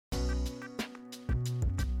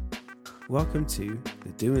Welcome to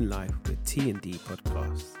the Doing Life with T&D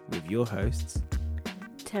podcast with your hosts,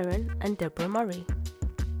 Taryn and Deborah Murray.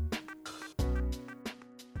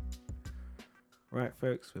 Right,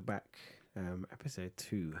 folks, we're back. Episode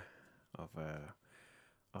 2 of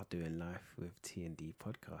our Doing Life with T&D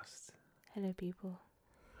podcast. Hello, people.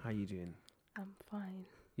 How you doing? I'm fine.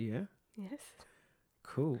 Yeah? Yes.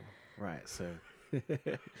 Cool. Right, so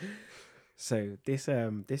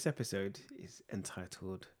this episode is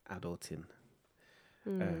entitled Adulting.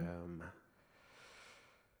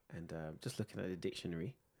 Just looking at the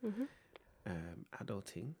dictionary,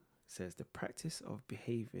 adulting says the practice of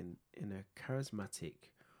behaving in a charismatic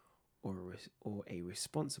or a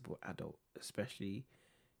responsible adult, especially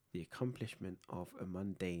the accomplishment of a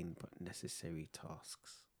mundane but necessary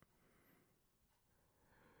tasks.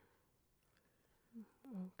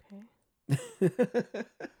 Okay.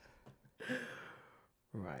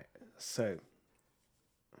 Right. So,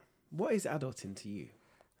 what is adulting to you?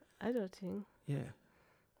 Adulting? Yeah.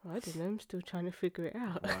 Well, I don't know. I'm still trying to figure it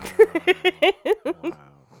out.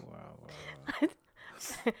 Wow.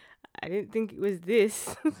 I didn't think it was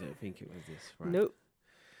this. You didn't think it was this, right? Nope.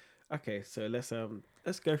 Okay, so let's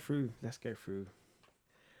go through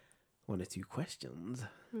one or two questions.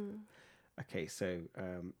 Okay, so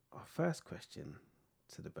our first question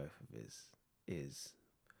to the both of us is,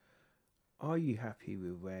 are you happy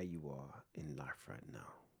with where you are in life right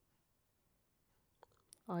now?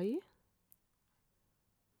 Are you?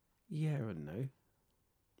 Yeah or no?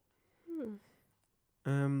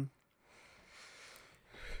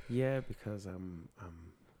 Yeah, because I'm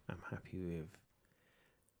happy with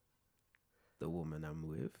the woman I'm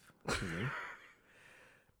with, you know,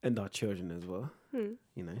 and our children as well, you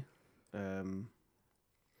know.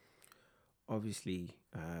 Obviously,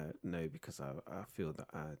 no, because I feel that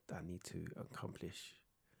I need to accomplish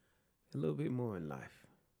a little bit more in life.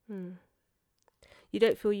 You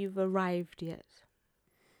don't feel you've arrived yet?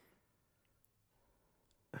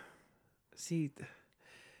 See,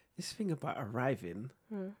 this thing about arriving,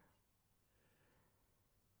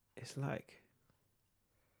 it's like,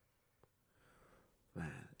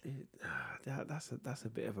 man, that's a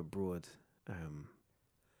bit of a broad kind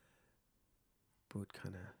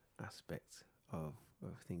of aspect of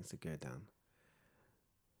things to go down.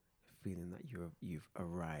 Feeling that you've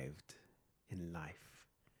arrived in life.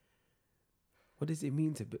 What does it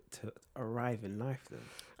mean to arrive in life then?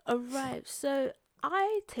 Arrive. So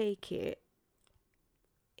I take it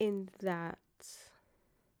in that,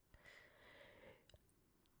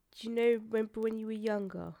 do you know, remember when you were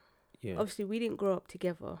younger? Yeah. Obviously, we didn't grow up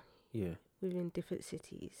together. Yeah. We were in different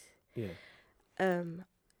cities. Yeah.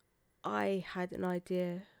 I had an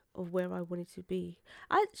idea of where I wanted to be.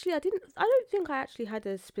 I don't think I actually had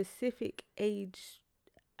a specific age.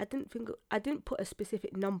 I didn't put a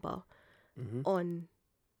specific number on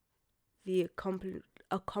the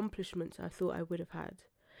accomplishments I thought I would have had.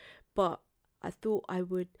 But I thought I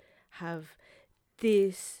would have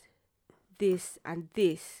this, and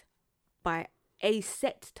this by a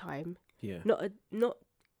set time. Yeah. Not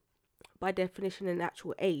by definition an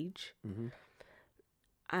actual age.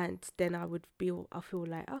 And then I feel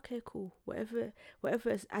like, okay, cool. Whatever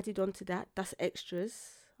is added onto that, that's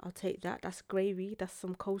extras. I'll take that. That's gravy. That's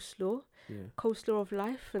some coleslaw. Yeah. Coleslaw of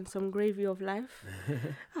life and some gravy of life.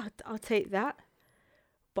 I'll take that.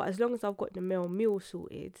 But as long as I've got the meal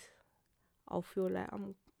sorted, I'll feel like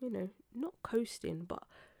I'm, not coasting, but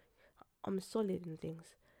I'm solid in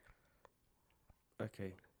things.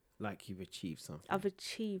 Okay. Like you've achieved something. I've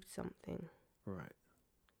achieved something. Right.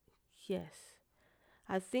 Yes.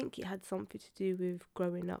 I think it had something to do with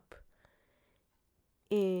growing up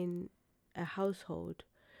in a household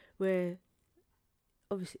where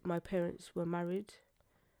obviously my parents were married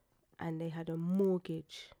and they had a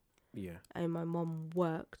mortgage. Yeah. And my mum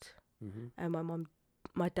worked, and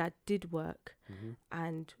my dad did work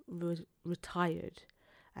and retired,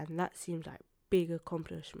 and that seemed like big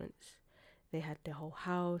accomplishments. They had their whole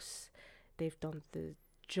house, they've done the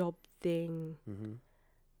job thing,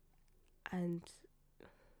 and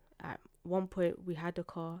at one point we had a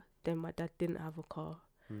car, then my dad didn't have a car,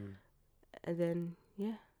 and then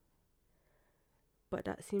but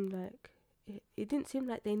that seemed like it didn't seem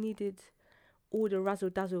like they needed all the razzle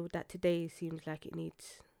dazzle that today seems like it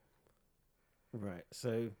needs. Right.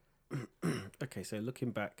 So okay, so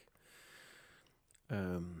looking back,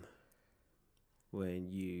 when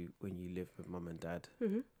you lived with mum and dad,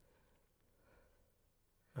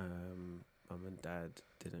 mum and dad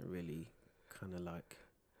didn't really kind of like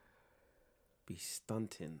be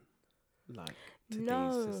stunting like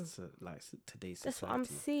today's today's society. That's what I'm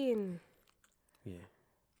seeing. Yeah.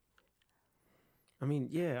 I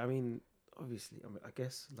mean, obviously, I mean, I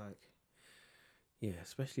guess like, yeah,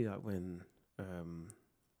 especially like when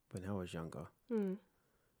I was younger, Mm.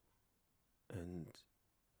 and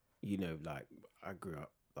like I grew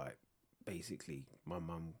up like basically my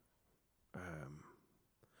mum um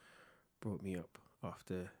brought me up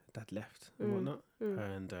after dad left and Mm. whatnot,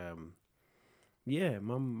 Mm. and yeah,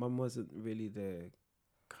 mum wasn't really the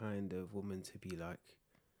kind of woman to be like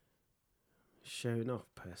showing off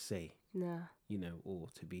per se, Nah. or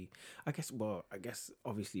to be, I guess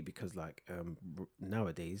obviously because like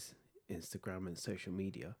nowadays Instagram and social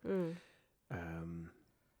media, Mm. um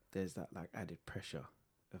there's that like added pressure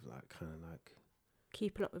of like kind of like,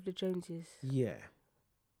 Keeping up with the Joneses. yeah,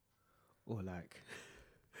 or like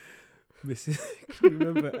Mrs. Can you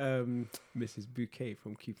remember Mrs. Bouquet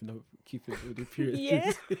from Keeping Up with the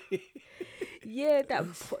Yeah. Appearances? Yeah, that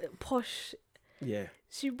posh. Yeah,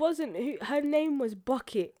 She wasn't. Her name was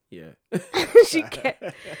Bucket. yeah.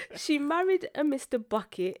 She married a Mr.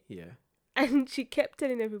 Bucket, Yeah, and she kept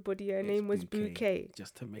telling everybody her it's name was Bouquet.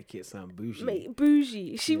 just to make it sound bougie. Mate,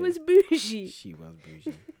 bougie. She Yeah. was bougie. She was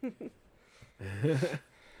bougie.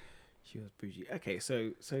 She was bougie. Okay,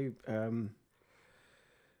 so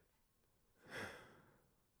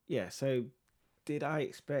yeah, so did you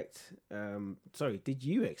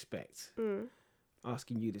expect, Mm.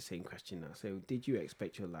 asking you the same question now, so did you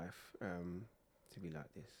expect your life to be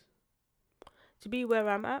like this? To be where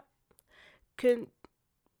I'm at, to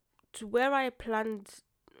where I planned.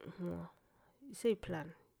 You say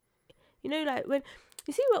plan. Like when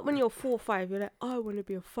you see what when you're 4 or 5, you're like, oh, I want to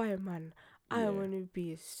be a fireman. I Yeah. want to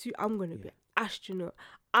be I'm gonna be Yeah. an astronaut.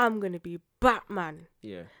 I'm gonna be Batman.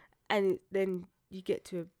 Yeah, And then you get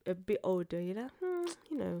to a bit older, you're like,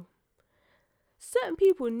 certain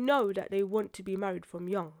people know that they want to be married from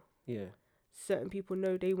young. yeah, Certain people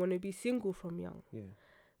know they want to be single from young. yeah.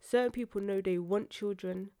 Certain people know they want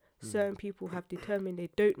children. Certain people have determined they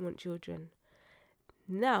don't want children.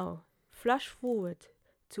 Now, flash forward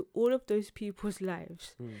to all of those people's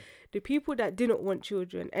lives. The people that didn't want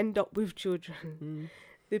children end up with children.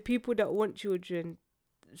 The people that want children,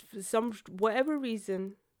 for whatever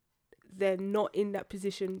reason, they're not in that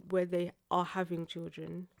position where they are having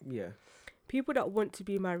children. Yeah. People that want to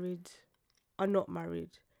be married are not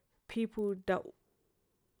married. People that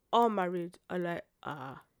are married are like,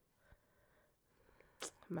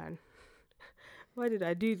 man, why did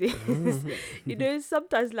I do this?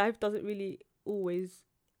 Sometimes life doesn't really always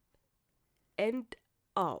end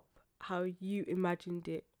up how you imagined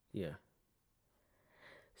it. Yeah.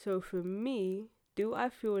 So for me, do I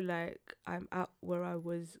feel like I'm at where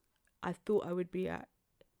I thought I would be at?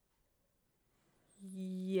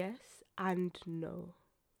 Yes and no.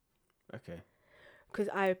 Okay. Because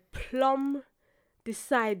I plumb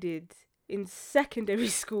decided in secondary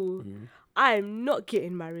school, I am not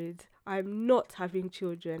getting married. I'm not having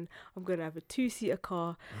children. I'm going to have a 2-seater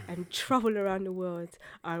car and travel around the world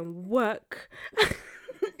and work.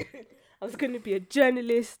 I was going to be a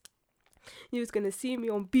journalist. You was going to see me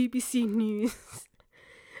on BBC News.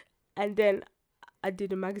 And then I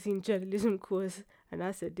did a magazine journalism course and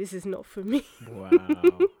I said, this is not for me. Wow.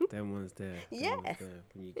 Them ones there. Yeah. Ones there.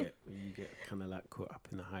 When you get kind of like caught up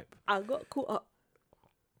in the hype. I got caught up.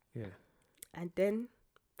 Yeah. And then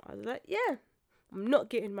I was like, yeah, I'm not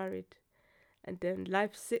getting married. And then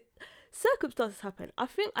circumstances happen. I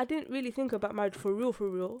think I didn't really think about marriage for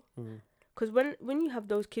real. Because when you have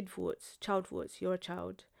those child thoughts, you're a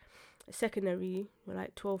child. Secondary, you're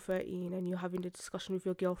like 12, 13, and you're having the discussion with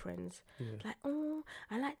your girlfriends. Yeah. Like, oh,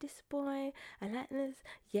 I like this boy. I like this.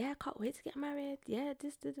 Yeah, I can't wait to get married. Yeah,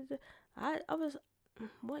 this. I was,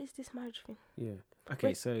 what is this marriage thing? Yeah.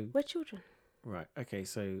 Okay, so we're children. Right. Okay.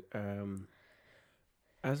 So,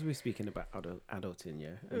 as we're speaking about adulting,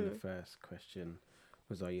 yeah, and the first question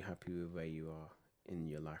was, are you happy with where you are in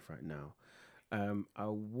your life right now? I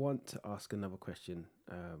want to ask another question,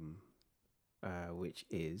 which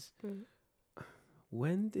is,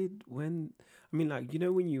 when I mean, like,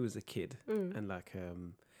 when you was a kid, and like,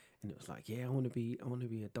 and it was like, yeah, I want to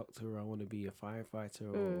be a doctor, or I want to be a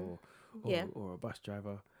firefighter, or a bus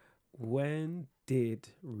driver. When did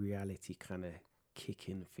reality kind of kick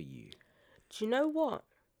in for you? Do you know what?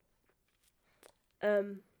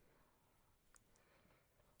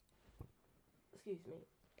 Excuse me.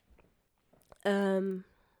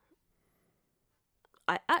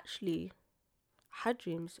 I actually had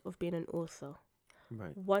dreams of being an author.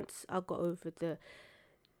 Right. Once I got over the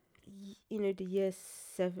year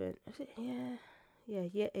 7, was it?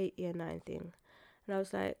 Year 8, year 9 thing. And I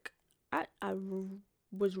was like, I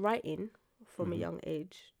was writing from a young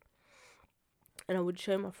age. And I would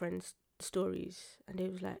show my friends stories. And they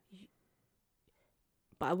was like,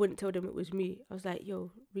 but I wouldn't tell them it was me. I was like,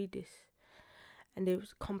 yo, read this. And they would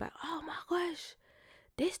come back, oh my gosh,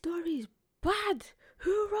 this story is bad.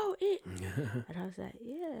 Who wrote it? And I was like,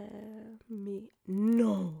 yeah, me.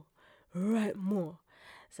 No, write more.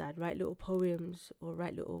 So I'd write little poems or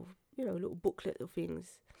write little, little booklet of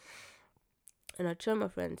things. And I'd show my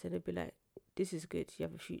friends and they'd be like, this is good, you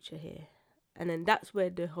have a future here. And then that's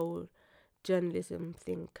where the whole journalism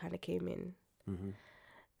thing kind of came in. Mm-hmm.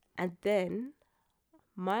 And then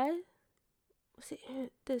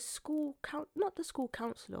the school not the school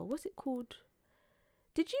counselor, what's it called?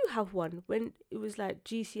 Did you have one when it was like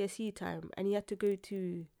GCSE time and you had to go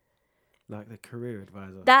to... Like the career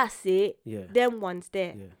advisor. That's it. Yeah. Them ones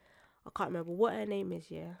there. Yeah. I can't remember what her name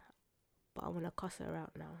is, yeah. But I want to cuss her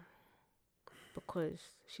out now. Because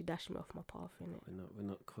she dashed me off my path, innit? We're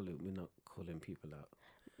not calling people out.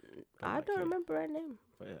 I don't remember her name.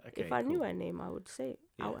 But, okay, if I knew her name, I would say it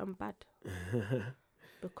out and bad.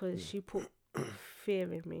 Because she put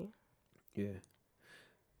fear in me. Yeah.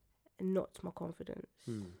 And knocked my confidence.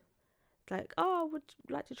 Mm. Like, oh, I would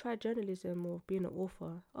like to try journalism or being an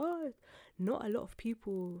author. Oh, not a lot of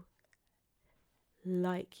people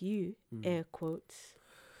like you, air quotes.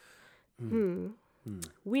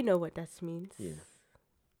 We know what that means. Yeah.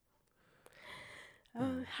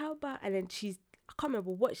 How about... And then I can't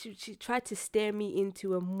remember what she tried to steer me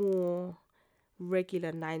into a more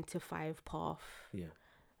regular 9-to-5 path. Yeah.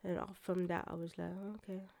 And from that, I was like,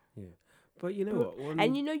 okay. Yeah. But you know what?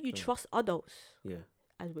 And you trust adults. Yeah.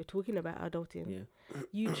 As we're talking about adulting. Yeah.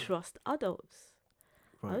 You trust adults.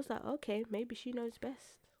 Right. I was like, okay, maybe she knows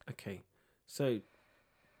best. Okay. So,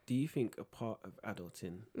 do you think a part of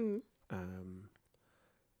adulting,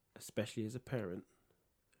 especially as a parent,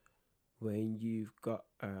 when you've got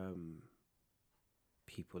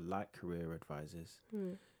people like career advisors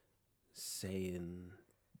saying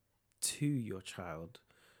to your child,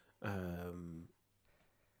 I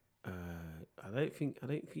don't think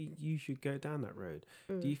you should go down that road.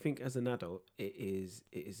 Do you think as an adult it is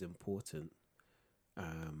important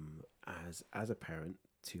as a parent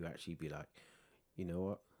to actually be like, you know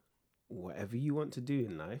what, whatever you want to do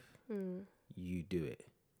in life, you do it?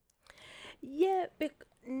 Yeah,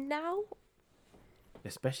 now,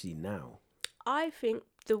 especially now, I think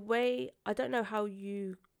the way, I don't know how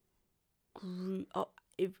you grew up,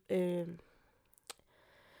 if in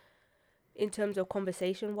terms of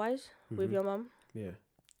conversation wise with your mum,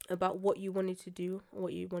 about what you wanted to do and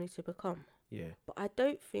what you wanted to become. Yeah. But I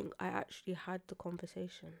don't think I actually had the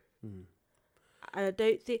conversation. And I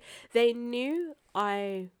don't think they knew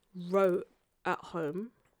I wrote at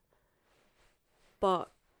home,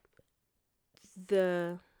 but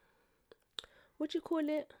what do you call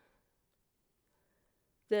it?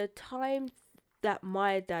 The time that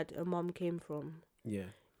my dad and mum came from. Yeah.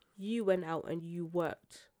 You went out and you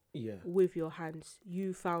worked. Yeah. With your hands.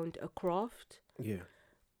 You found a craft. Yeah.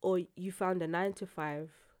 Or you found a 9-to-5,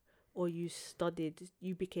 or you studied,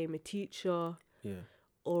 you became a teacher. Yeah.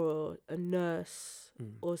 Or a nurse,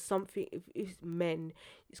 or something. If it's men,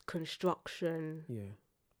 it's construction. Yeah.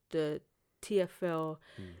 The TFL,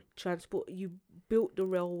 transport. You built the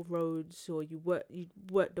railroads, or you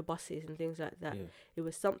worked the buses and things like that. Yeah. It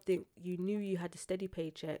was something you knew you had a steady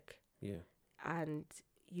paycheck. Yeah. And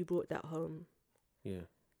you brought that home. Yeah.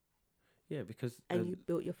 Yeah, because you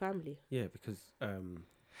built your family. Yeah, because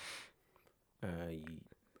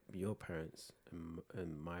your parents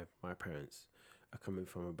and my parents are coming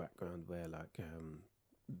from a background where like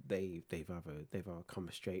they've either come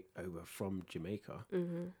straight over from Jamaica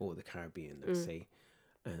or the Caribbean, let's say,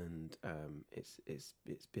 and it's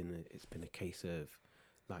been a case of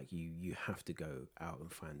like you have to go out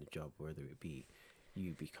and find a job, whether it be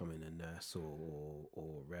you becoming a nurse or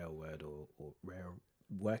railroad or rail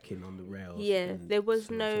working on the rails. Yeah, there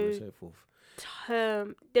was no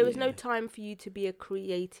term. There was no time for you to be a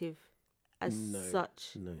creative as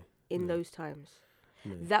such in those times.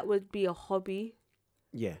 No. That would be a hobby.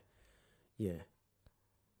 Yeah.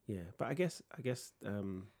 But I guess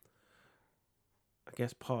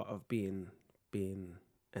part of being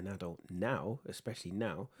an adult now, especially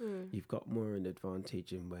now, you've got more an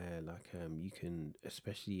advantage in where like you can,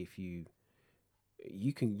 especially if you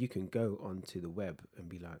can go onto the web and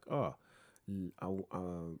be like,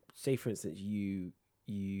 say for instance you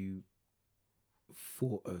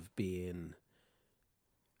thought of being,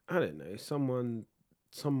 I don't know, someone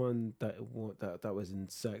that was in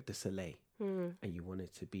Cirque du Soleil, and you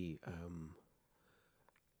wanted to be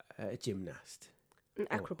a gymnast, an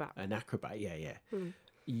acrobat, yeah.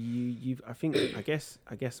 I guess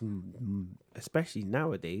especially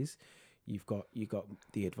nowadays, you got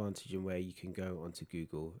the advantage in where you can go onto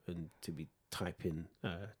Google and to be typing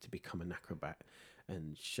to become an acrobat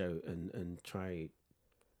and show and try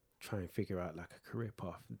and figure out like a career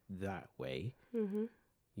path that way. Mhm.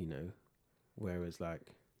 You know, whereas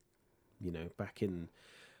like, you know, back in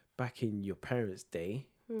your parents' day,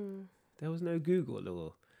 there was no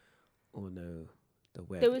Google or no the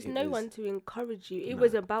web. There was no one to encourage you. It Nah.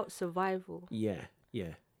 was about survival. Yeah.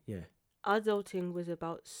 Adulting was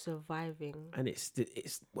about surviving. And it still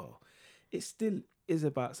is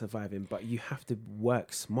about surviving, but you have to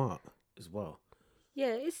work smart as well.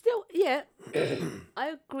 Yeah, it's still, yeah. I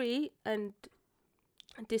agree and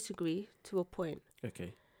disagree to a point.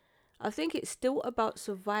 Okay. I think it's still about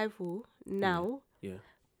survival now, Yeah.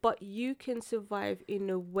 but you can survive in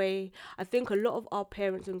a way. I think a lot of our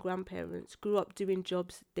parents and grandparents grew up doing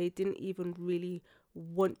jobs they didn't even really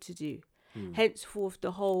want to do. Henceforth,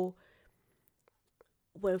 the whole,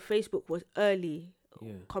 where Facebook was early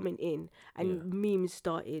coming in and memes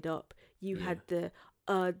started up, you had the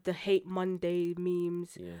hate Monday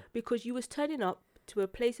memes, because you was turning up to a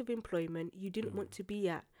place of employment you didn't want to be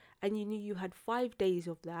at, and you knew you had 5 days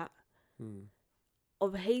of that,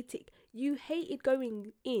 of hating. You hated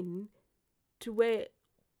going in to where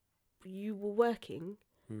you were working,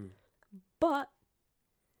 but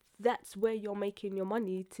that's where you're making your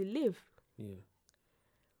money to live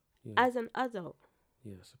as an adult.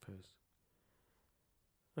 Yeah, I suppose.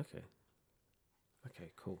 Okay,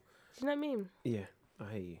 cool. Do you know what I mean? Yeah,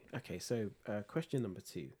 I hear you. Okay, so question number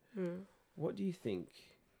 2. What do you think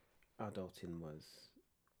adulting was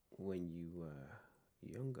when you were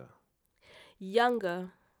younger?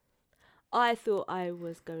 I thought I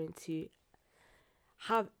was going to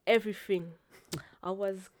have everything. I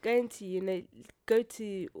was going to, go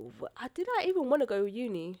to... Did I even want to go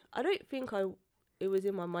uni? I don't think it was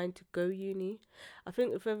in my mind to go uni. I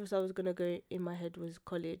think the furthest I was going to go in my head was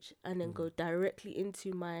college, and then go directly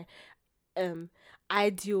into my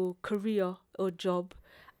ideal career or job,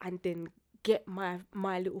 and then get my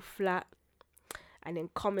little flat, and then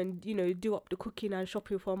come and do up the cooking and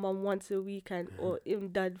shopping for mum once a week, and or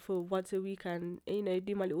even dad for once a week, and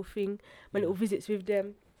do my little thing, my little visits with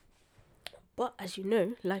them. But as you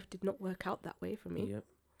know, life did not work out that way for me. Yep.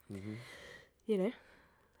 Mm-hmm.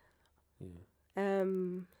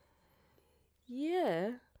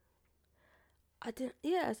 Yeah. I didn't.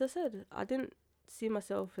 Yeah, as I said, I didn't see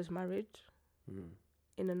myself as married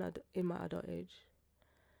in my adult age.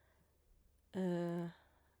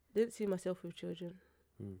 Didn't see myself with children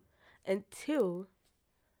until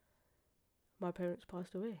my parents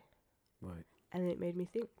passed away. Right. And it made me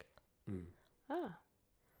think,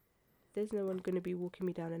 there's no one going to be walking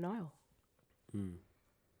me down an aisle.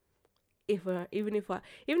 Even if I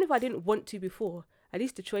didn't want to before, at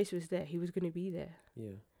least the choice was there. He was going to be there.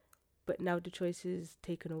 Yeah. But now the choice is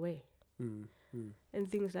taken away. And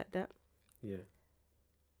things like that. Yeah.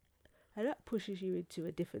 And that pushes you into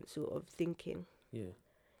a different sort of thinking. Yeah.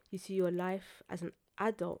 You see your life as an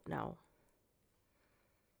adult now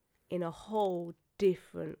in a whole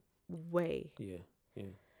different way. Yeah.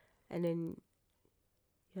 Yeah. And then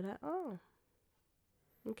you're like, oh,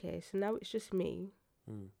 okay, so now it's just me.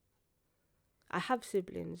 I have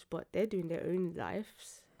siblings, but they're doing their own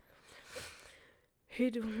lives.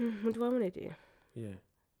 What do I want to do? Yeah.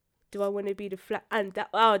 Do I want to be the flat? And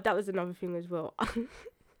that was another thing as well.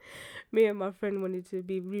 Me and my friend wanted to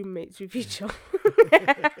be roommates with each other.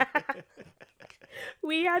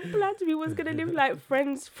 We had plans. We was going to live like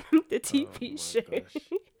friends from the TV show.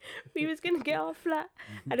 We was going to get our flat,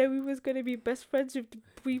 and then we was going to be best friends with the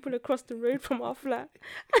people across the road from our flat.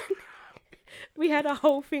 We had a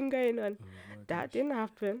whole thing going on. That didn't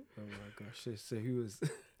happen. Oh my gosh. So who was...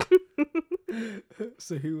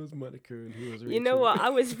 So who was Monica and who was Rachel? You know what? I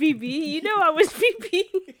was Phoebe. I was Phoebe.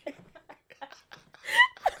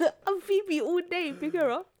 I'm Phoebe all day. Pick her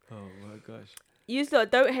up. Oh my gosh. You still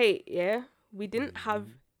don't hate, yeah? We didn't have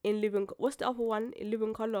in Living... What's the other one? In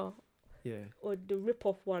Living Colour? Yeah. Or the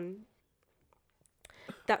rip-off one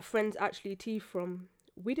that Friends actually teeth from.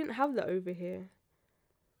 We didn't have that over here.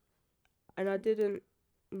 And I didn't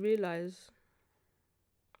realise...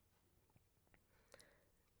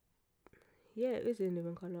 Yeah, it is in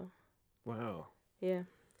Living Colour. Wow. Yeah.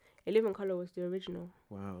 In Living Colour was the original.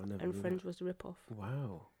 Wow. I never And knew Friends that. was the rip-off.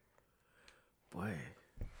 Wow. Boy.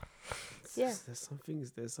 Yeah. There's some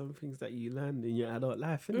things that you learn in your adult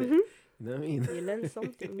life, isn't it? Mm-hmm. You know what I mean? You learn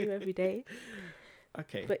something new every day.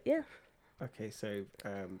 Okay. But yeah. Okay, so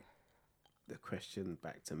the question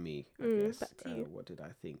back to me, I guess. Back to you. What did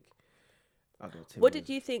I think? Adulting What was? did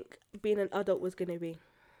you think being an adult was going to be?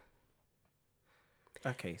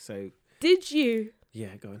 Okay, so... Did you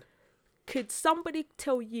Yeah, go on. Could somebody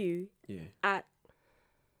tell you Yeah. at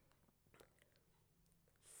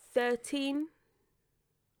 13,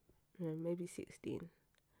 no, maybe 16,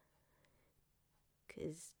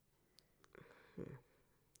 because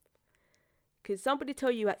could somebody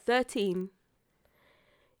tell you at 13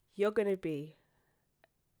 you're going to be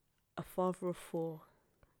a father of 4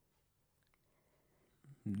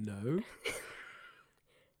 No.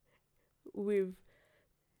 with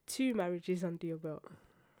 2 marriages under your belt?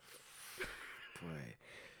 Boy.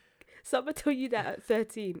 Somebody tell you that at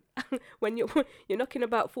 13 when you're knocking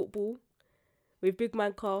about football with big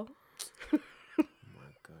man Carl. Oh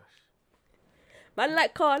my gosh. Man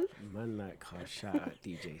like Carl. Man like Carl, shout out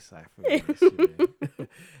DJ Cypher. You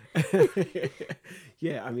know.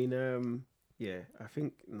 Yeah, I mean, yeah, I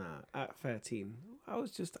think at 13, I was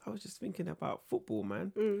just thinking about football,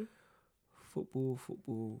 man. Football,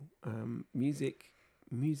 music,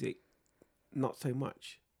 not so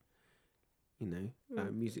much. You know,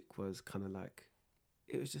 music was kind of like,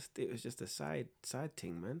 it was just a side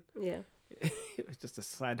thing, man. Yeah. It was just a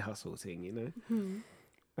side hustle thing, you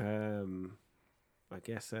know. I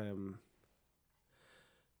guess when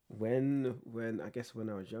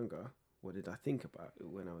I was younger, what did I think about it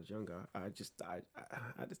when I was younger? I at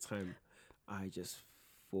the time, I just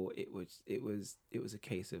thought it was a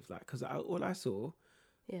case of like, because all I saw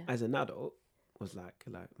as an adult was like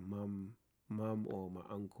mum or my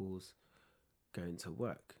uncles going to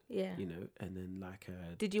work, you know, and then like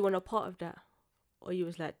did you want a part of that, or you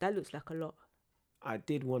was like, that looks like a lot? I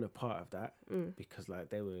did want a part of that because like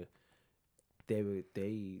they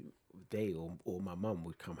or my mum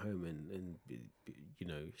would come home and you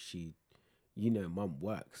know, mum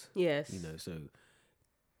works, yes, you know, so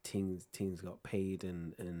things got paid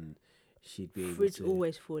and she'd be fridge able to,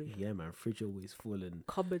 always full, yeah man, fridge always full and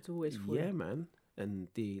cupboards always full, yeah man, and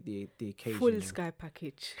the occasion full Sky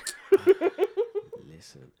package.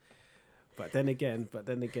 Listen, but then again,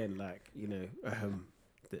 like, you know,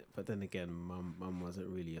 but then again, mum wasn't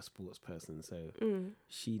really a sports person, so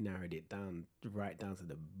she narrowed it down right down to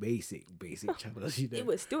the basic channels. You know, It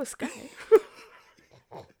was still Sky.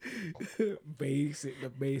 the basic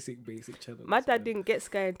channels. My dad didn't get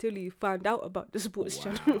Sky until he found out about the sports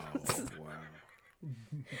channels.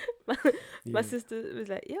 Wow. My sister was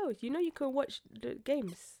like, "Yo, you know you can watch the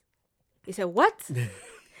games." He said, "What?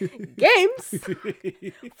 Games?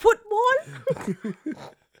 Football?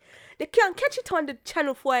 They can't catch it on the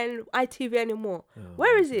Channel 4 and ITV anymore.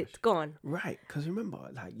 Where is it gone?" Right, because remember,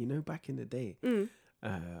 like, you know, back in the day,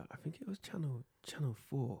 I think it was Channel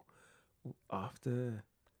 4. After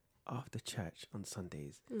church on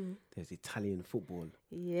Sundays, there's Italian football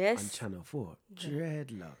Yes. on Channel 4.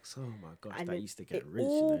 Dreadlocks, oh my gosh, And that used to get it rich.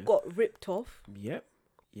 all You know? got ripped off, Yep.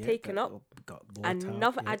 taken that up, got bought out,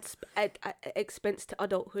 another yeah. expense to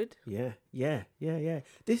adulthood. Yeah.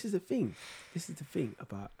 This is the thing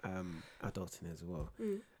about adulting as well.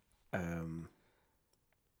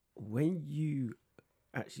 When you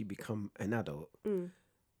actually become an adult,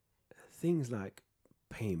 things like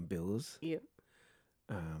paying bills, Yep.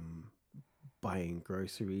 buying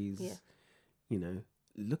groceries, Yeah. you know,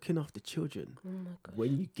 looking after children. Oh my gosh.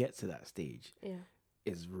 When you get to that stage, Yeah.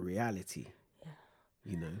 is reality. Yeah.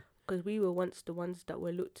 You know, Because we were once the ones that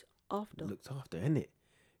were looked after. looked after, innit?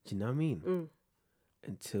 Do you know what I mean? Mm.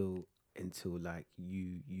 Until like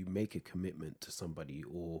you make a commitment to somebody,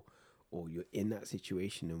 or you're in that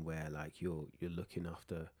situation and where like you're looking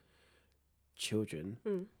after children,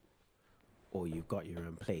 or you've got your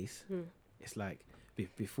own place. It's like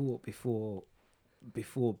before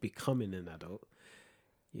becoming an adult,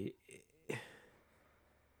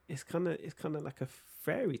 it's kind of like a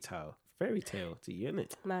fairy tale to you,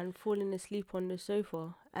 innit? Man, falling asleep on the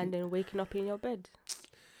sofa and then waking up in your bed.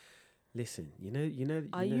 Listen, you know.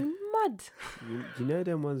 Are you mad? You know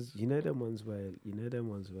them ones where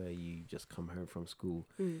you just come home from school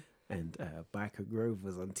and Biker Grove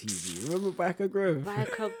was on TV. Remember Biker Grove?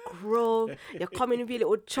 Biker Grove. You're coming with your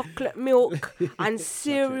little chocolate milk and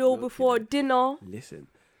cereal milk, before you know. dinner. Listen,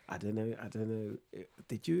 I don't know.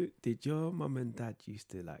 Did your mum and dad used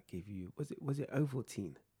to like give you, was it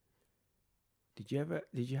Ovaltine? Did you ever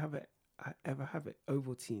have it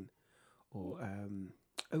Ovaltine or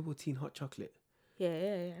Ovaltine hot chocolate?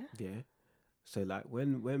 Yeah. Yeah. So like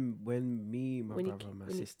when me, my brother and my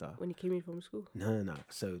sister, When you came in from school. No.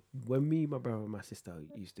 So when me, my brother and my sister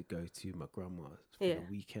used to go to my grandma's for the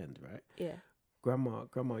weekend, right? Yeah. Grandma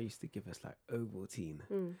used to give us like Ovaltine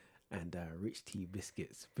and rich tea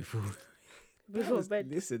biscuits before Bed.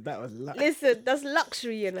 Listen, that was Listen, that's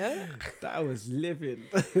luxury, you know. that was living.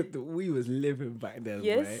 We was living back then,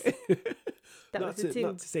 Yes. right? That was the thing.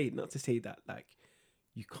 Not to say that like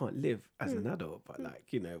you can't live as an adult. But like,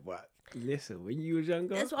 but listen, when you was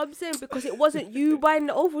younger, That's what I'm saying, because it wasn't you buying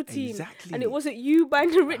the Ovaltine. exactly, And it wasn't you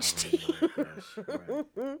buying the rich tea. Oh my gosh,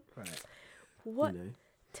 right. What?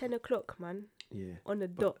 10 o'clock, man. Yeah. On the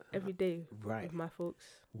dot every day right. with my folks.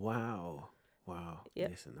 Wow.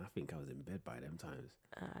 Yep. Listen, I think I was in bed by them times.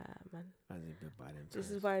 Man. I was in bed by them times. This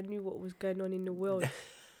is why I knew what was going on in the world.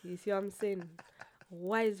 You see what I'm saying?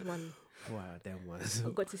 Wise one. Wow, them ones.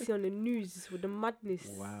 I got to see on the news with the madness.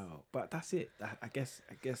 Wow. But that's it. I guess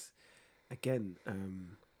again,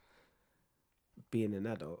 being an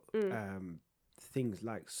adult, things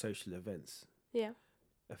like social events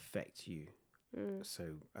affect you.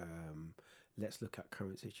 So let's look at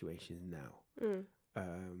current situations now.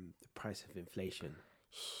 The price of inflation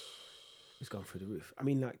has gone through the roof. I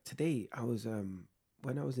mean, like today, I was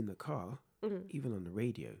when I was in the car, even on the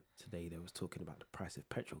radio today, they was talking about the price of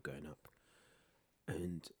petrol going up,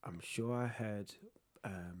 and I'm sure I heard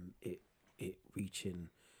it reaching,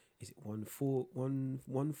 is it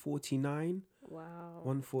 149? Wow.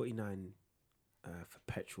 149 for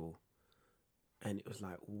petrol, and it was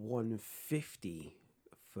like 150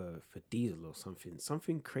 for diesel or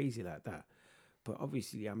something crazy like that. But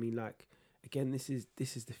obviously, I mean, like, again, this is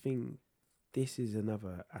the thing. This is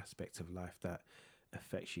another aspect of life that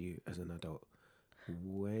affects you as an adult.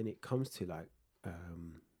 When it comes to like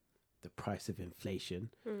the price of inflation,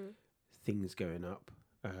 things going up,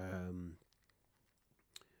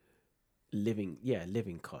 living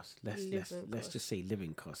costs. Let's just say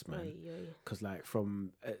living costs, man. Because like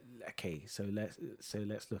from okay, so let's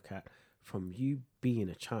look at from you being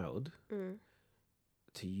a child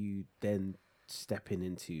to you then stepping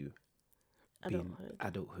into being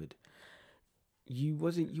adulthood. You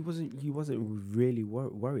wasn't really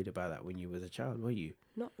worried about that when you was a child, were you?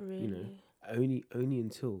 Not really. Only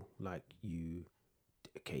until like you,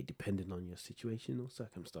 okay, depending on your situation or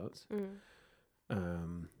circumstance.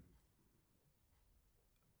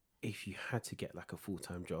 If you had to get like a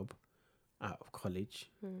full-time job out of college,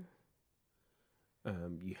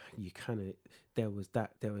 you kind of there was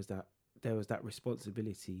that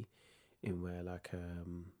responsibility in where like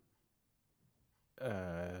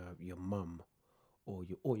your mum or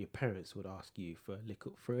your parents would ask you for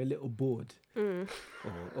a little board or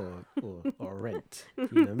rent. You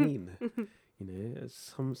know what I mean?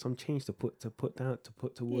 Some change to put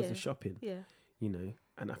towards the shopping. Yeah.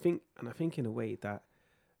 And I think in a way that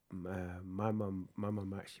my mum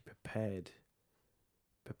actually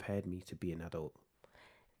prepared me to be an adult.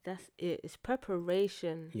 That's it. It's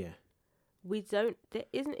preparation. Yeah. There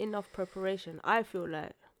isn't enough preparation. I feel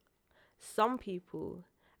like some people,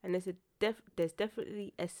 and there's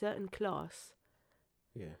definitely a certain class.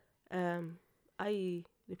 Yeah. I.e.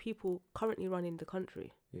 the people currently running the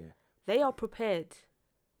country. Yeah. They are prepared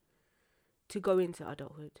to go into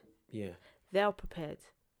adulthood. Yeah. They are prepared.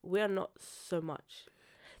 We are not so much.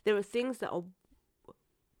 There are things that are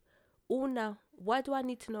all now. Why do I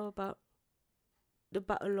need to know about the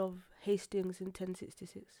Battle of Hastings in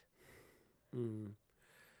 1066?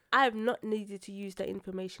 I have not needed to use that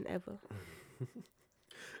information ever.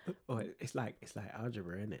 Oh, it's like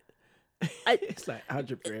algebra, isn't it? It's like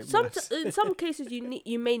algebra. In some cases,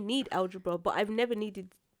 you may need algebra, but I've never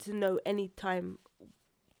needed to know any time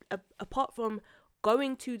apart from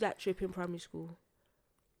going to that trip in primary school.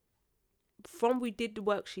 From we did the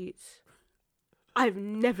worksheets, I've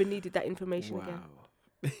never needed that information again.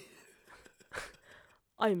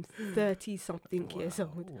 I'm 30-something years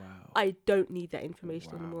old. Wow. I don't need that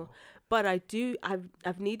information anymore. But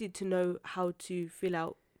I've needed to know how to fill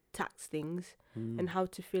out tax things and how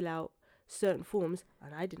to fill out certain forms,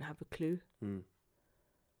 and I didn't have a clue.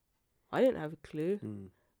 I didn't have a clue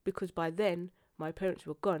because by then my parents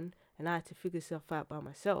were gone and I had to figure stuff out by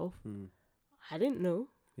myself. I didn't know.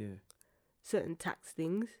 Yeah. Certain tax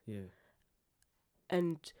things. Yeah.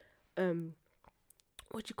 And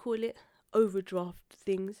what do you call it? Overdraft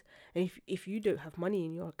things. And if you don't have money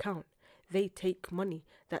in your account, they take money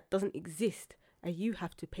that doesn't exist and you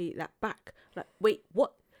have to pay that back. Like, wait,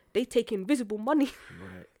 what? They take invisible money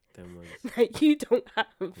Right. Them ones. that you don't have.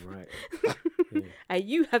 Right. Yeah. And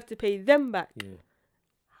you have to pay them back. Yeah.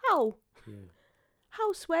 How? Yeah.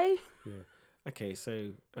 How, Sway? Yeah. Okay,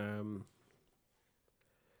 so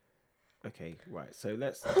okay, right. So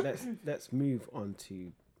let's move on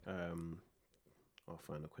to our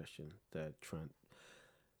final question.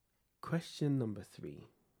 Question number 3.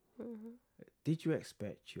 Did you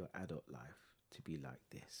expect your adult life to be like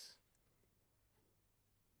this?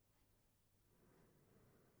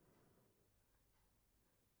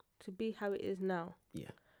 To be how it is now?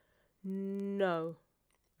 Yeah. No.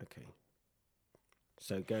 Okay.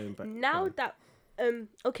 So going back Now that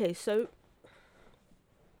Okay, so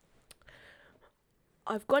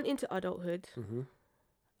I've gone into adulthood. Mm-hmm.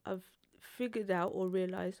 I've figured out or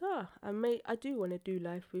realized, I do want to do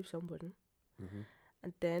life with someone. Mm-hmm.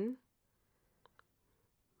 And then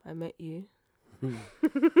I met you.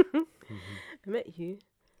 Mm-hmm. I met you.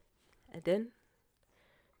 And then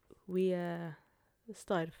we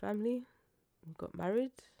started a family. We got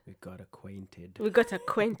married. We got acquainted. We got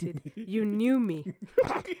acquainted. You knew me.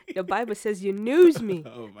 The Bible says you knew me.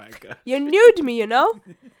 Oh my god. You knew me,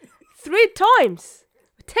 3 times.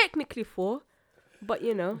 Technically 4. But,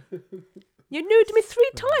 you knew me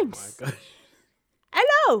 3 times. Oh my gosh.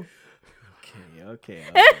 Hello. Okay.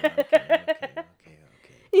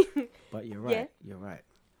 But you're right. Yeah. You're right.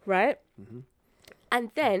 Right? Mm-hmm.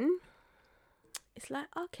 And then it's like,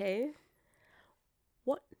 okay,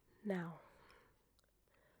 what now?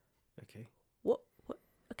 Okay. What?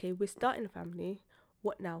 Okay, we're starting a family.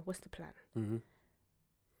 What now? What's the plan? Mm-hmm.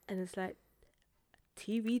 And it's like,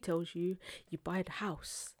 TV tells you buy the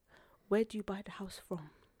house. Where do you buy the house from?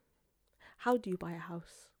 How do you buy a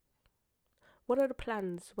house? What are the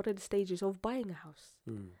plans? What are the stages of buying a house?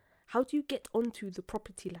 Mm. How do you get onto the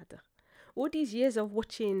property ladder? All these years of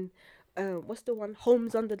watching, what's the one?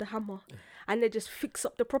 Homes Under the Hammer. And they just fix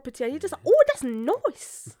up the property. And you're just like, oh, that's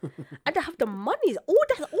nice. And they have the money. Oh,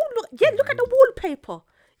 look at the wallpaper.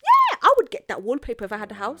 Yeah, I would get that wallpaper if I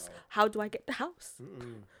had a house. How do I get the house?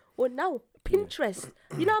 Mm-mm. Or now, Pinterest.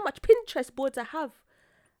 You know how much Pinterest boards I have?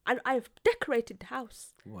 And I've decorated the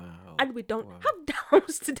house. Wow. And we don't have the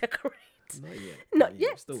house to decorate. Not yet. Not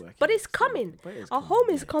yet. Still working. But it's Still coming. working. But it's Our coming, home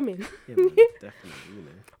is yeah. coming. Yeah, man,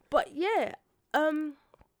 definitely, But yeah,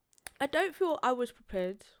 I don't feel I was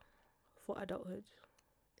prepared for adulthood.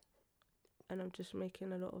 And I'm just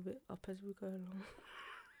making a lot of it up as we go along.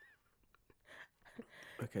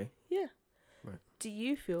 Okay. Yeah. Right. Do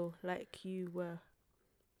you feel like you were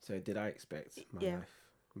So did I expect my Yeah. life,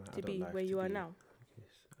 my to adult be life where to you are be- now?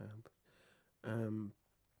 Yes.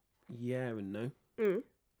 Yeah and no. Mm.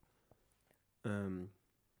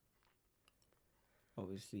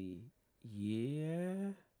 Obviously,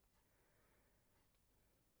 yeah.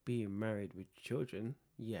 Being married with children,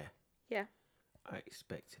 yeah. Yeah. I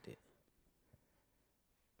expected it.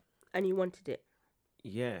 And you wanted it.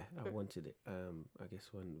 Yeah, I wanted it. I guess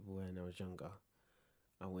when I was younger,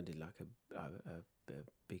 I wanted like a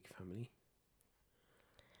big family.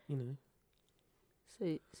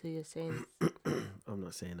 So you're saying I'm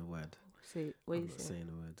not saying a word. what are I'm you not saying? saying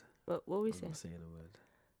a word. What were we I'm saying? not saying a word.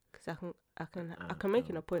 Because I can make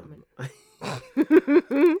an appointment.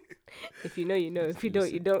 If you know, you know. If you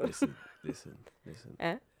don't, you don't. Listen.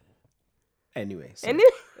 Eh? Anyway, so, Anyway?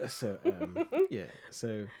 so yeah,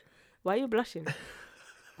 so Why are you blushing?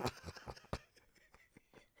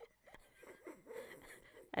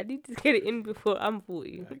 I need to get it in before I'm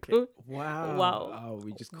 40. okay. Wow. Wow. Oh,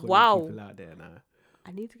 we just calling Wow. people out there now.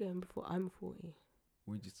 I need to get in before I'm 40.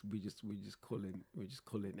 We just calling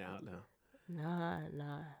it out now. Nah.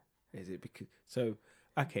 Is it because so?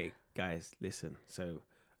 Okay, guys, listen. So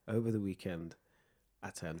over the weekend, I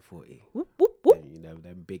turned 40. Whoop, whoop, whoop. And,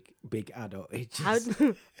 them big adult ages.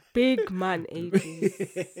 Big man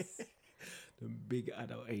ages. The big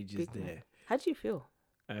adult ages Big there. man. How do you feel?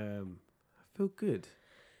 I feel good.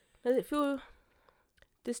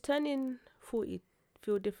 Does turning 40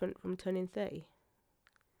 feel different from turning 30?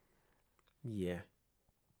 Yeah,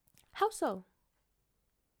 How so?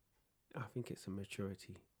 I think it's a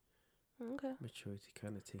maturity Okay.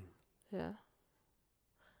 kind of thing. Yeah.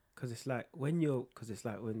 Because it's like when you're, it's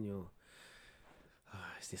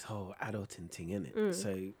this whole adulting thing, isn't it? Mm.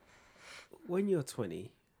 So when you're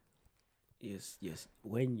 20, yes,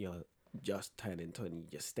 when you're just turning 20,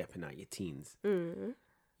 you're stepping out your teens. Mm.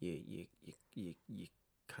 You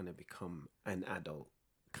kind of become an adult,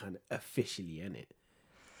 kind of officially, innit?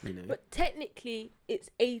 But technically, it's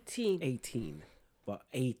 18. 18, but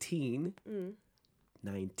 18, Mm.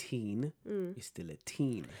 19 is still a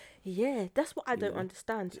teen. Yeah, that's what I don't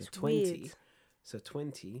understand. So It's 20. weird. So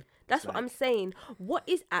 20. That's what I'm saying. What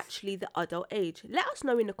is actually the adult age? Let us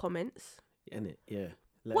know in the comments. Innit? Yeah.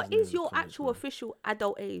 What is your actual official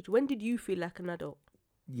adult age? When did you feel like an adult?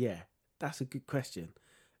 Yeah, that's a good question.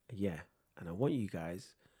 Yeah, and I want you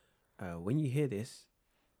guys, when you hear this,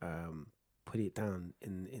 put it down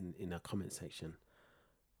in a comment section.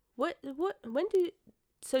 When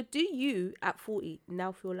do you at 40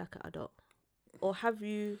 now feel like an adult? Or have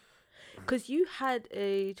you, because you had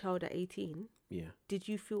a child at 18, Yeah. did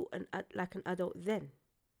you feel like an adult then?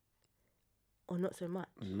 Or not so much?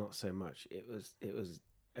 Not so much. It was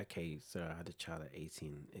okay. So I had a child at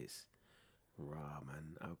 18. It's raw,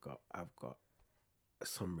 man. I've got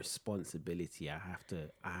some responsibility. I have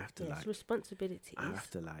to Yes, like, responsibilities. I have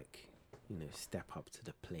to like, step up to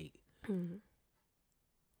the plate, Mm.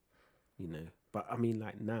 But I mean,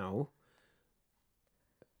 like now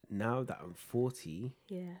that I'm 40,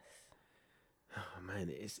 Yes. oh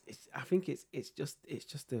man, I think it's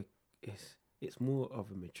more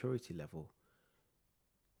of a maturity level.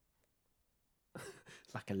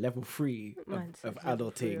 It's like a level 3 Mine of says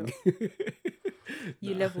level 3 adulting.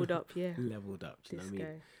 You No. leveled up, yeah. Leveled up. Do you know This what I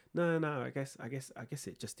mean? guy. No. I guess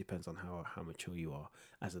it just depends on how mature you are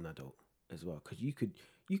as an adult as well. Because you could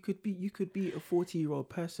be a 40-year-old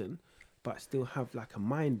person, but still have like a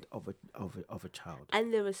mind of a child.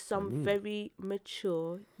 And there are some I mean? very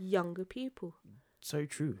mature younger people. So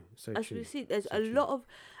true. So As true. we see, there's So a true. lot of.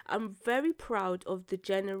 I'm very proud of the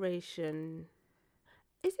generation.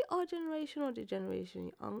 Is it our generation or the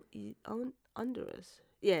generation under us?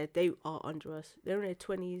 Yeah, they are under us. They're in their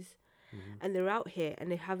 20s and they're out here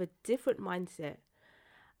and they have a different mindset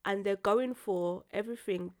and they're going for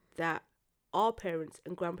everything that our parents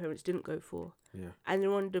and grandparents didn't go for. Yeah. And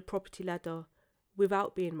they're on the property ladder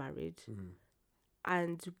without being married.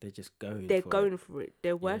 And They're just going. they're for going it. for it.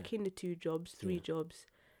 They're working the 2 jobs, 3 jobs.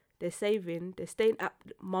 They're saving. They're staying at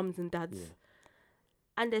mums and dads,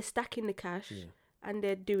 and they're stacking the cash, and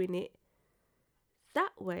they're doing it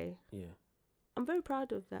that way. Yeah. I'm very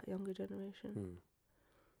proud of that younger generation.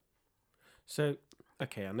 So,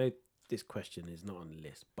 okay, I know this question is not on the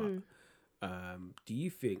list, but do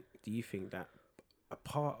you think that a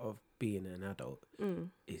part of being an adult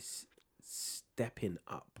is stepping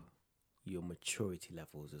up your maturity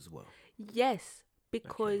levels as well? Yes,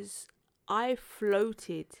 because I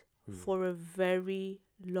floated for a very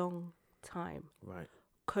long time. Right.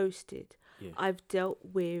 Coasted. Yeah. I've dealt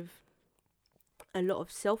with a lot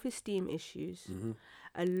of self-esteem issues,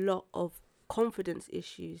 a lot of confidence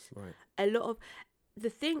issues, Right. a lot of. The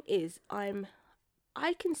thing is,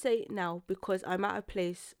 I can say it now because I'm at a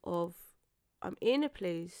place of, I'm on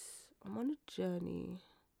a journey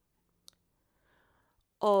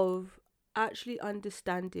of actually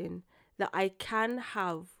understanding that I can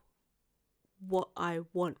have what I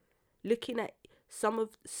want. Looking at some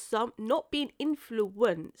not being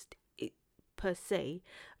influenced per se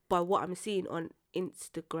by what I'm seeing on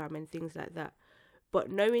Instagram and things like that, but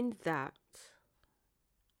knowing that,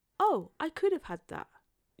 oh, I could have had that.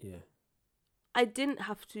 Yeah. I didn't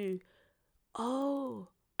have to. Oh,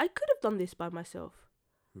 I could have done this by myself.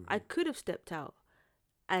 I could have stepped out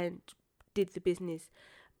and did the business.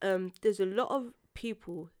 There's a lot of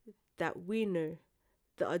people that we know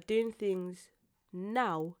that are doing things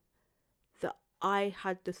now that I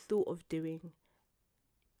had the thought of doing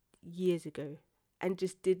years ago and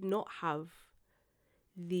just did not have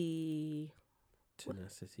the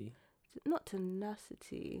Tenacity. not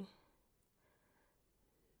tenacity.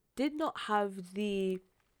 Did not have the,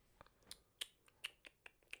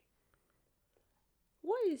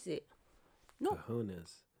 what is it?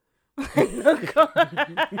 Cojones.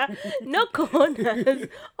 No corners.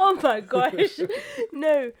 Oh my gosh.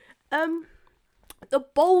 No. The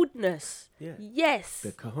boldness. Yeah. Yes.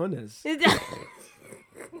 The cojones.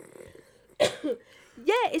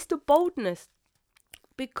 Yeah, it's the boldness.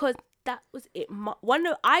 Because that was it.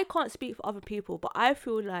 I can't speak for other people, but I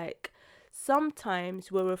feel like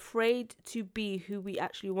sometimes we're afraid to be who we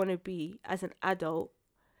actually want to be as an adult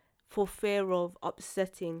for fear of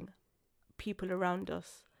upsetting people around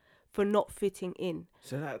us, for not fitting in.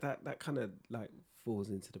 So that kind of like falls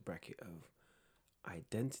into the bracket of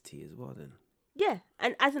identity as well then. Yeah,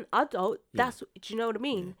 and as an adult, do you know what I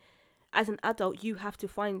mean? Yeah. As an adult, you have to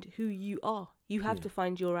find who you are. You have to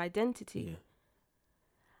find your identity. Yeah.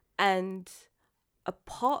 And a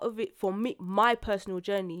part of it for me, my personal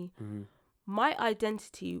journey, my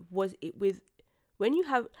identity was it with, when you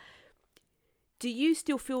have, do you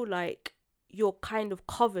still feel like you're kind of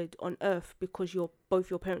covered on earth because both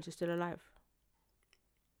your parents are still alive?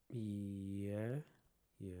 Yeah.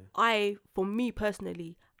 Yeah. For me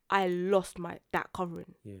personally, I lost that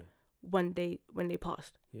covering Yeah. when they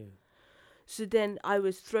passed. Yeah. So then I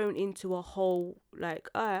was thrown into a whole, like,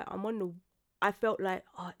 I felt like,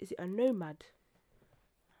 is it a nomad?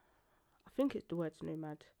 I think it's the word's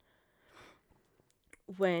nomad.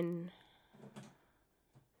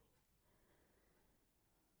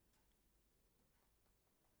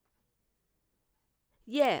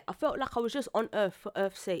 Yeah, I felt like I was just on earth for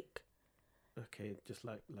earth's sake. Okay, just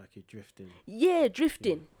like you're drifting. Yeah,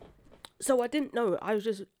 drifting. Yeah. So I didn't know.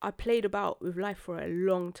 I played about with life for a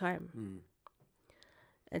long time.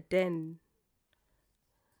 And then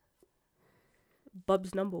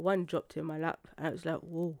Bub's number 1 dropped in my lap. And I was like,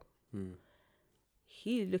 whoa.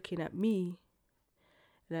 He's looking at me.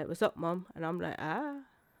 Like, what's up, mum? And I'm like,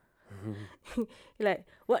 You're like,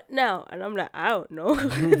 what now? And I'm like, I don't know.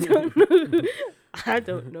 I don't know. I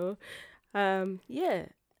don't know. Yeah.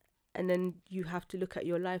 And then you have to look at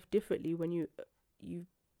your life differently when you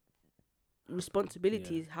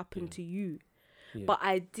responsibilities happen to you. Yeah. But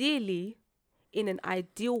ideally, in an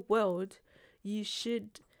ideal world, you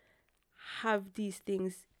should have these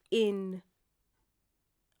things in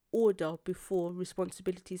order before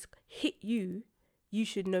responsibilities hit you. You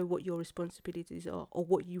should know what your responsibilities are or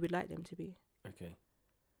what you would like them to be. Okay.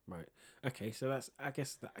 Right. Okay. So I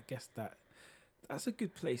guess that's a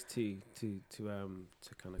good place to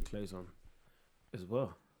kind of close on as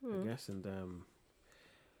well. I guess, and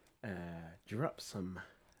drop some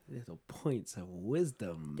little points of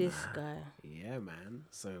wisdom. This guy. Yeah, man.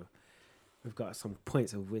 So we've got some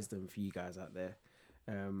points of wisdom for you guys out there.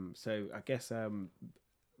 So I guess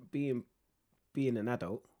being an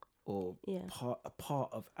adult or a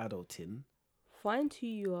part of adulting. Find who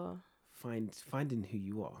you are. Finding who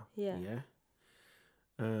you are. Yeah.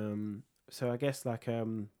 Yeah. So I guess like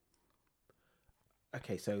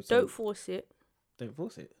okay, so don't force it. Don't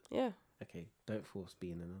force it. Yeah. Okay, don't force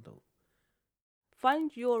being an adult.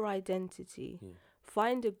 Find your identity. Yeah.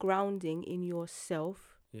 Find a grounding in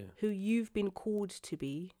yourself. Yeah. Who you've been called to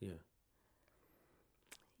be. Yeah.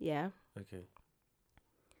 Yeah. Okay.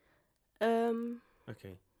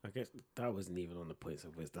 Okay. I guess that wasn't even on the points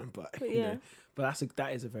of wisdom, but you know, but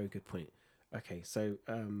that is a very good point. Okay, so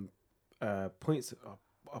points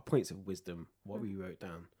of wisdom. What we wrote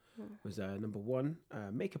down was number 1,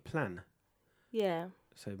 make a plan. Yeah.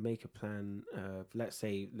 So make a plan. Let's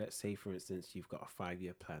say for instance you've got a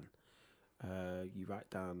 5-year plan. You write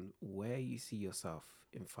down where you see yourself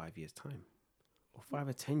in 5 years' time, or 5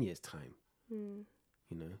 or 10 years' time. You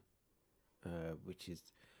know,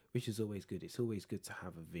 which is always good. It's always good to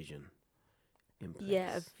have a vision in place.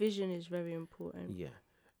 Yeah, a vision is very important. Yeah.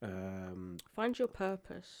 Find your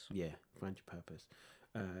purpose. Yeah, find your purpose.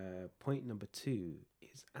 Point number 2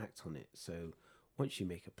 is act on it. So once you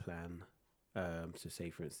make a plan, so say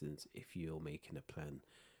for instance, if you're making a plan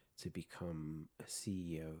to become a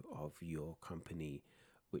CEO of your company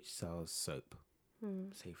which sells soap,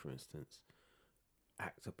 say for instance,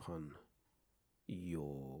 act upon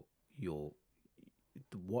your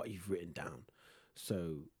what you've written down.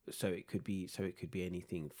 So it could be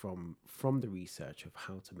anything from the research of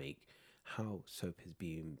how soap is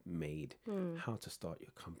being made, how to start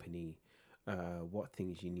your company, what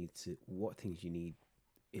things you need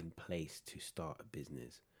in place to start a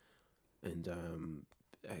business, and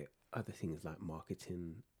other things like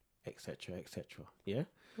marketing, etc. Yeah.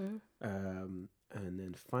 And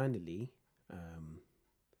then finally,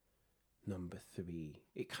 number 3,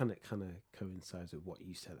 it kind of coincides with what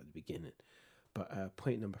you said at the beginning, but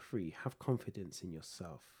point number 3, have confidence in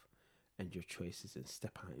yourself and your choices and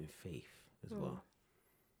step out in faith as well,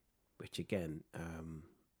 which again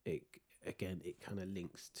it kind of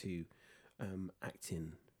links to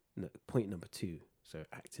acting, point number 2, so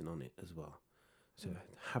acting on it as well. So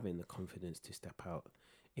having the confidence to step out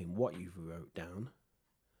in what you wrote down,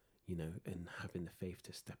 you know, and having the faith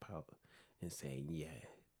to step out and saying, yeah,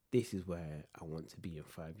 this is where I want to be in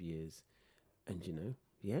 5 years. And, you know,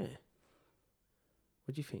 yeah.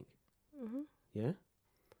 What do you think? Yeah?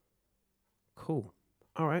 Cool.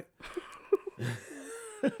 All right.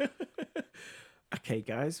 Okay,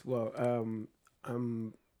 guys. Well,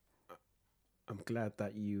 I'm glad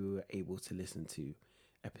that you were able to listen to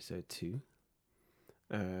episode 2.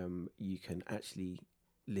 You can actually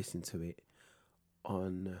listen to it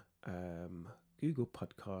on Google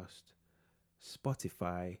Podcast,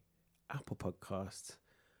 Spotify, Apple Podcasts,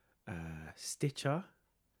 Stitcher,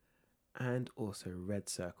 and also Red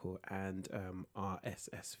Circle and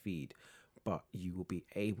RSS feed. But you will be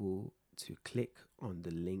able to click on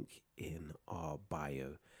the link in our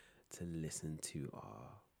bio to listen to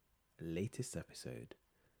our latest episode.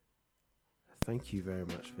 Thank you very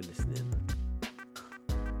much for listening.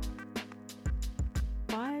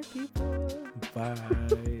 Bye, people.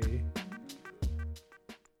 Bye.